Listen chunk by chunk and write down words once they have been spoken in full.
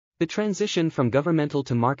The transition from governmental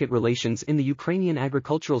to market relations in the Ukrainian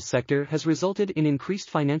agricultural sector has resulted in increased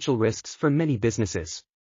financial risks for many businesses.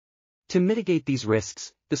 To mitigate these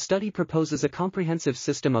risks, the study proposes a comprehensive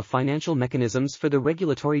system of financial mechanisms for the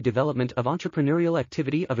regulatory development of entrepreneurial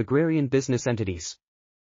activity of agrarian business entities.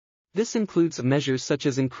 This includes measures such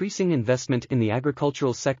as increasing investment in the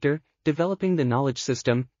agricultural sector, developing the knowledge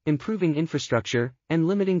system, improving infrastructure, and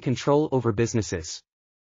limiting control over businesses.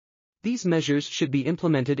 These measures should be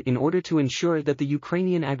implemented in order to ensure that the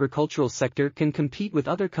Ukrainian agricultural sector can compete with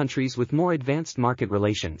other countries with more advanced market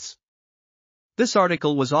relations. This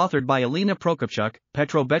article was authored by Olena Prokopchuk,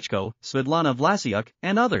 Petro Bechko, Svitlana Vlasyuk,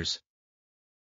 and others.